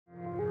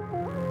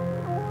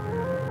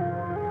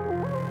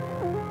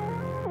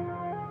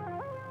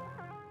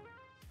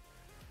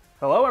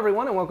Hello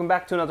everyone and welcome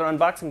back to another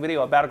unboxing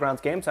video at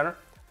Battlegrounds Game Center.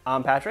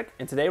 I'm Patrick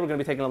and today we're going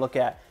to be taking a look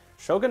at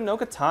Shogun No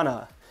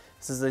Katana.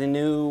 This is a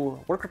new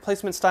worker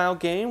placement style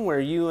game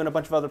where you and a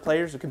bunch of other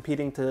players are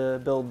competing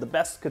to build the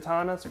best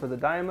katanas for the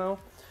Daimyo.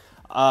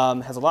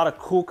 Has a lot of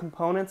cool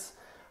components.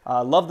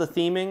 Love the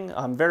theming.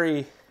 I'm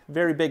very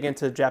big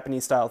into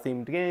Japanese style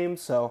themed games,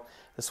 so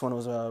this one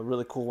was a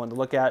really cool one to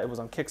look at. It was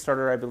on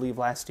Kickstarter I believe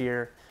last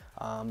year,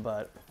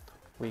 but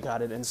we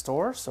got it in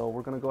store, so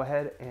we're gonna go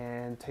ahead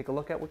and take a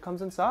look at what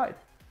comes inside.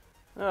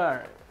 All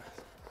right,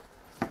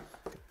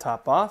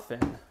 top off,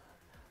 and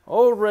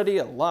already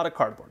a lot of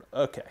cardboard.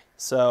 Okay,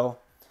 so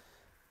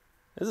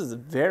this is a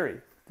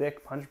very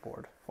thick punch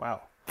board.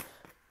 Wow,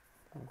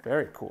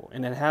 very cool.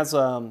 And it has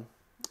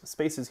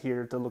spaces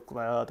here to look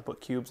to put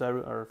cubes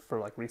or for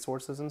like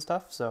resources and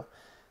stuff. So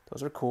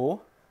those are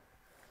cool.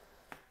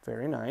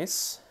 Very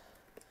nice.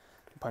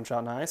 Punch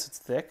out nice. It's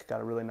thick. Got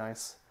a really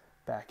nice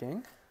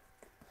backing.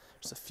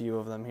 There's a few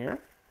of them here.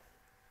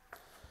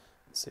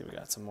 Let's see, we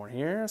got some more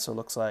here. So it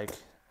looks like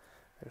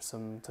there's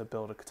some to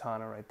build a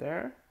katana right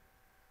there.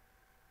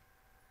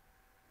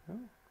 Oh,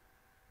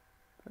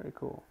 very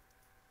cool.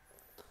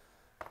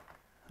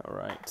 All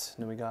right,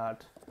 then we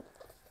got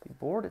the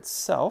board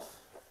itself.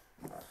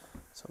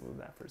 So I'll move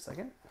that for a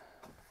second.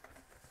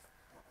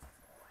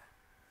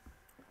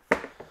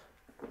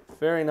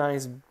 Very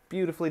nice,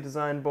 beautifully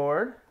designed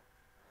board.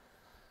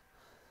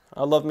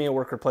 I love me a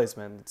worker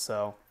placement,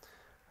 so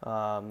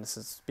this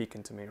is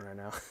speaking to me right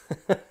now.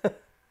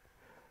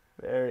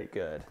 Very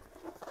good.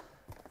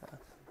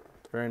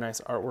 Very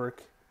nice artwork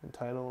and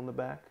title on the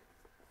back.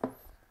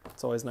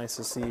 It's always nice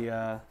to see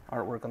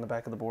artwork on the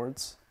back of the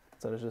boards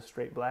instead of just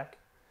straight black.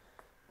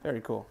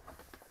 Very cool.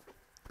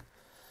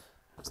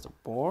 There's the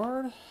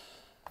board.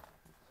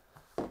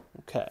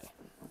 Okay.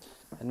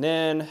 And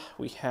then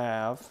we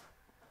have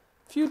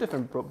a few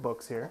different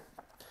books here.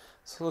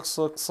 So it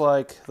looks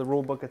like the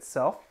rule book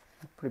itself,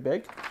 pretty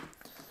big.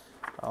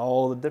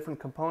 All the different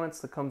components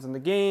that comes in the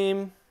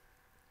game.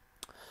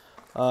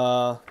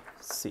 Let's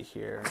see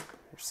here,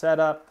 your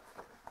setup,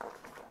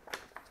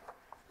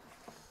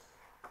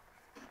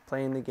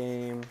 playing the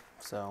game.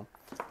 So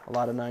a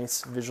lot of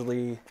nice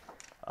visually,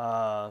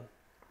 nice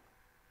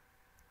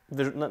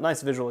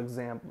visual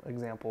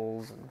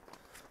examples and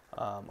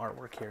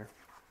artwork here.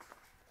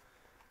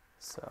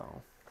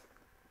 So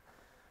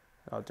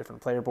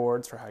different player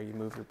boards for how you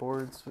move your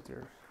boards with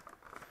your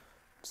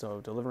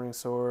delivering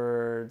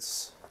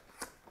swords.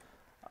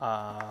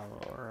 All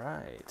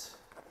right.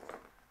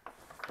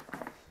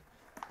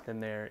 Then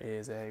there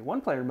is a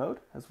one-player mode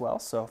as well,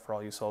 so for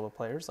all you solo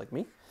players like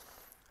me,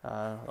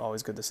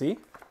 always good to see.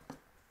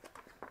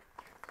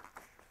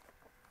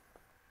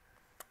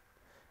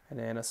 And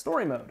then a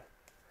story mode.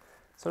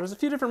 So there's a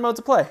few different modes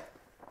of play.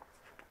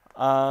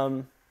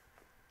 I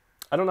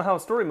don't know how a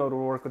story mode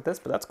will work with this,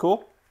 but that's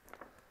cool.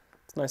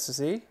 It's nice to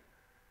see.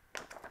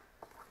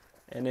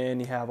 And then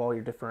you have all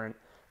your different,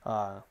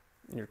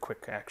 your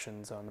quick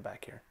actions on the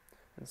back here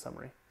in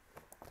summary.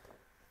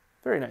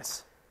 Very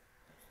nice.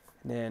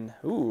 And then,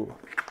 ooh,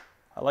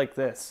 I like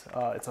this.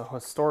 It's a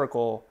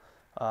historical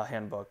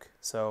handbook.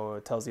 So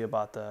it tells you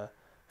about the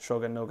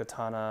Shogun No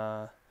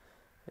Katana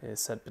is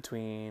set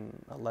between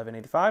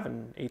 1185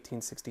 and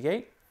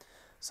 1868.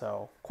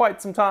 So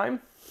quite some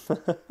time.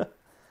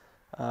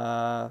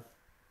 Yeah,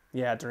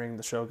 during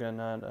the Shogun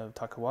of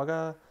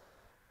Takagawa,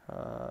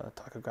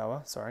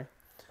 sorry.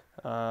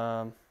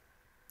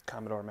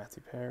 Commodore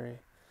Matthew Perry.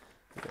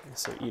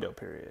 So Edo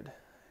period.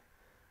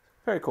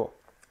 Very cool.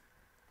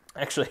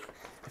 Actually,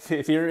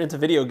 if you're into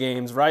video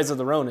games, Rise of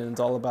the Ronin is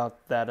all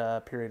about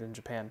that period in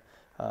Japan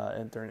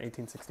during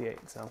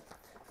 1868. So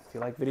if you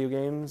like video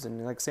games and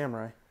you like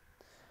samurai,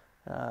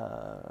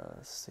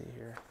 let's see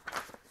here.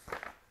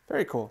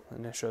 Very cool.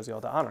 And it shows you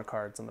all the honor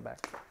cards on the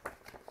back.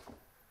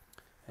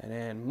 And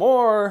then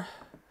more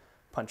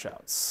punch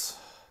outs.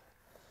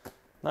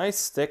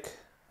 Nice thick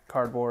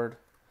cardboard.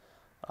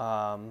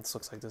 This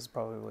looks like this is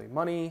probably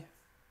money.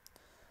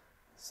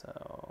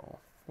 So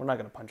we're not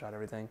going to punch out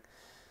everything.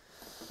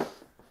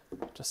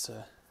 Just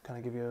to kind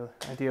of give you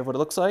an idea of what it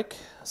looks like.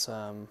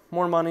 Some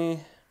more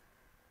money.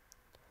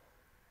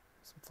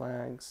 Some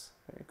flags.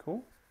 Very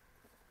cool.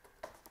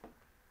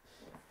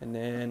 And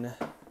then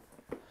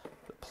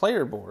the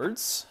player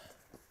boards.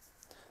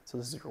 So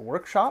this is your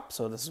workshop.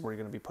 So this is where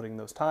you're going to be putting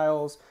those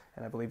tiles.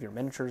 And I believe your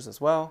miniatures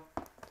as well.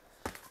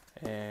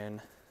 And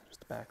there's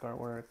the back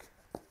artwork.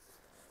 I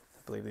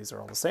believe these are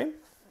all the same.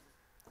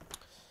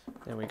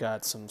 Then we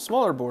got some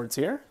smaller boards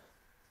here.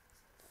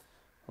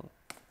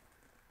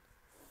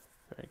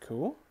 Very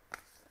cool.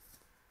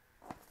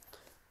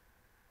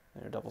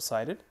 They're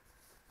double-sided.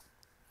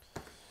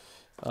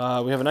 We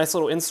have a nice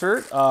little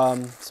insert,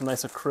 some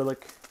nice acrylic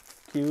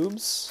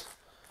cubes,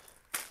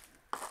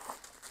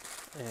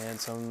 and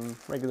some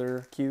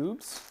regular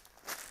cubes,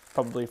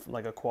 probably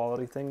like a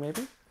quality thing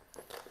maybe.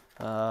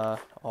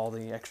 All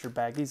the extra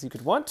baggies you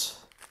could want.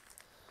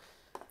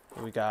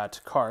 We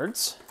got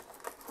cards.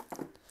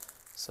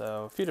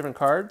 So a few different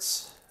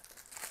cards.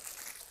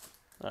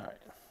 All right.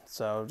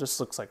 So it just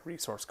looks like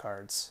resource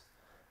cards.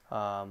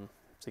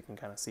 so you can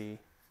kind of see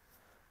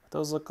what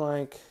those look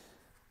like.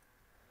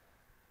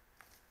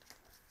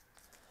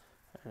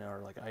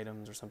 Or like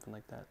items or something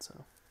like that,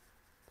 so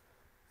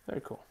very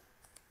cool.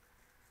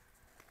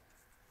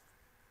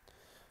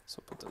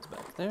 So we'll put those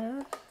back there.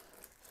 And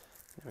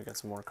we got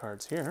some more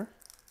cards here.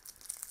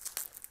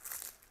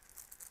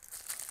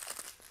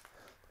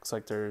 Looks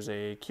like there's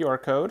a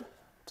QR code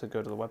to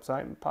go to the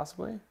website,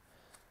 possibly.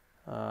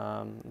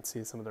 Let's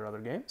see some of their other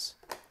games.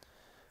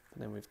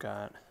 And then we've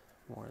got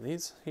more of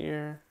these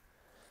here.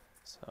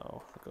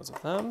 So it goes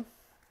with them.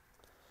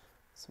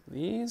 Some of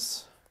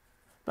these.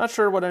 Not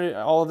sure what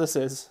all of this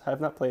is. I have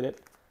not played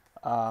it.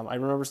 I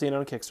remember seeing it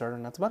on Kickstarter,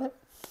 and that's about it.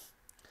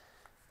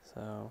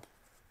 So,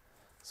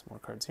 some more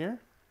cards here.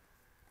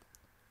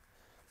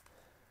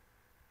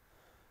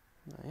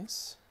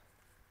 Nice.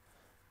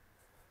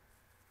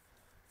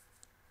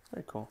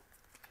 Very cool.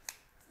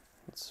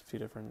 That's a few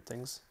different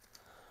things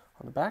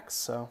on the backs,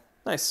 so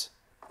nice.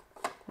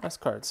 Nice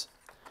cards.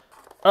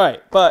 All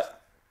right,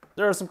 but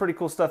there are some pretty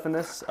cool stuff in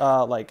this,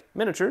 like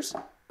miniatures.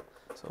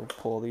 So we'll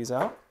pull these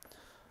out.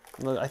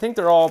 I think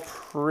they're all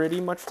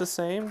pretty much the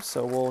same,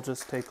 so we'll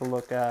just take a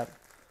look at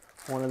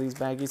one of these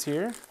baggies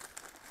here.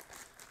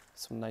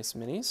 Some nice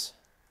minis.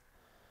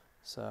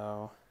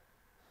 So,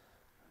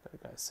 got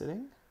a guy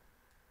sitting.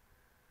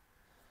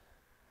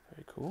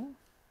 Very cool.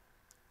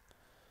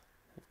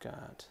 We've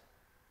got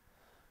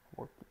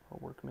a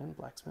workman,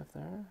 blacksmith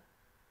there.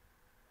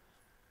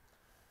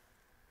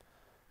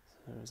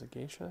 So there's a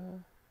geisha,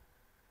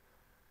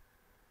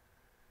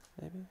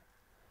 maybe.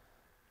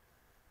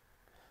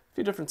 A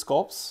few different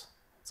sculpts.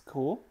 It's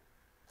cool.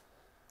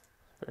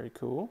 Very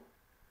cool.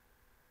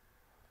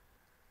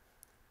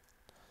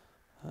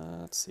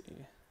 Let's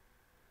see.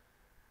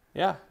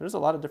 Yeah, there's a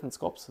lot of different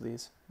sculpts of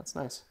these. That's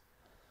nice.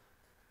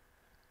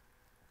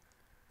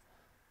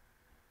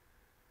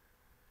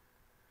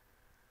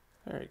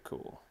 Very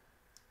cool.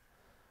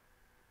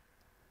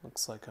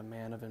 Looks like a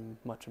man of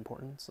much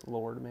importance, a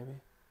lord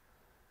maybe.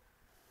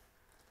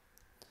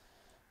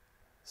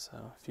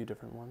 So a few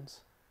different ones.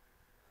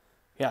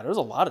 Yeah, there's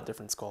a lot of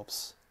different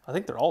sculpts. I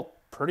think they're all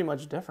pretty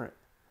much different.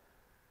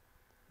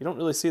 You don't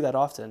really see that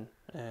often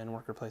in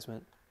worker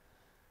placement.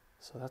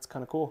 So that's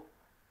kind of cool.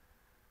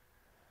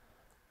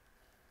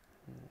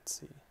 Let's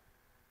see.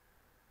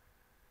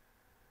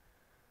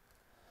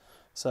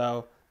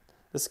 So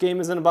this game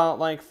isn't about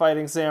like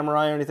fighting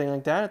samurai or anything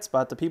like that. It's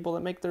about the people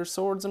that make their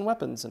swords and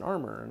weapons and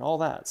armor and all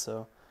that.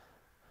 So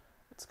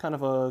it's kind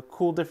of a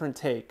cool different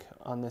take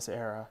on this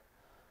era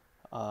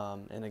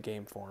in a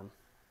game form.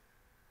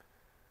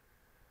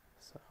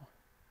 So,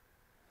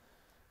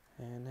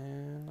 and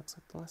then looks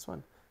like the last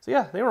one. So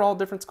yeah, they were all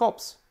different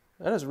sculpts.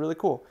 That is really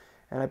cool.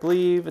 And I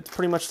believe it's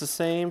pretty much the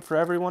same for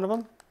every one of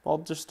them, all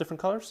just different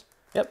colors.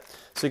 Yep,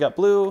 so you got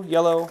blue,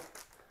 yellow,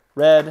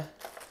 red,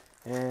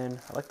 and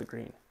I like the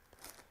green.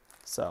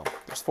 So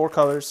there's 4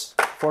 colors,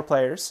 4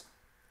 players.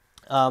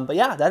 But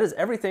yeah, that is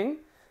everything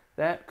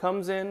that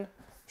comes in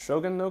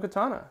Shogun No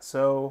Katana.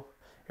 So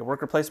a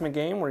worker placement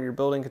game where you're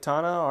building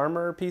katana,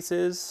 armor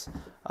pieces,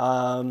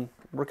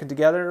 working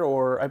together,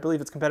 or I believe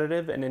it's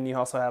competitive, and then you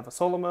also have a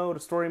solo mode, a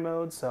story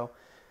mode. So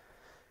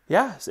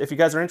yeah, if you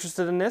guys are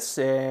interested in this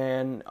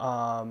and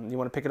you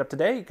want to pick it up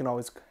today, you can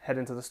always head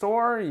into the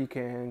store. You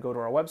can go to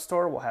our web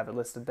store. We'll have it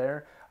listed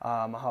there.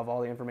 I'll have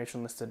all the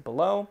information listed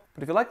below.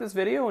 But if you like this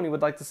video and you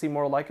would like to see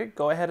more like it,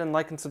 go ahead and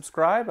like and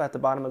subscribe at the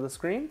bottom of the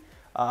screen.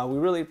 We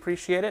really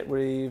appreciate it.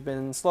 We've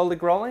been slowly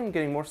growing,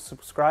 getting more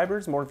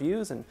subscribers, more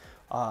views, and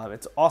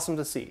it's awesome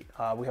to see.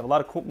 We have a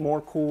lot of more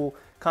cool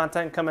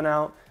content coming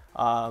out.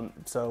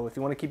 So if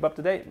you want to keep up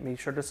to date, make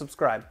sure to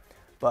subscribe.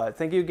 But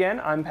thank you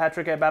again. I'm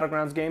Patrick at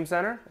Battlegrounds Game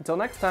Center. Until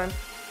next time.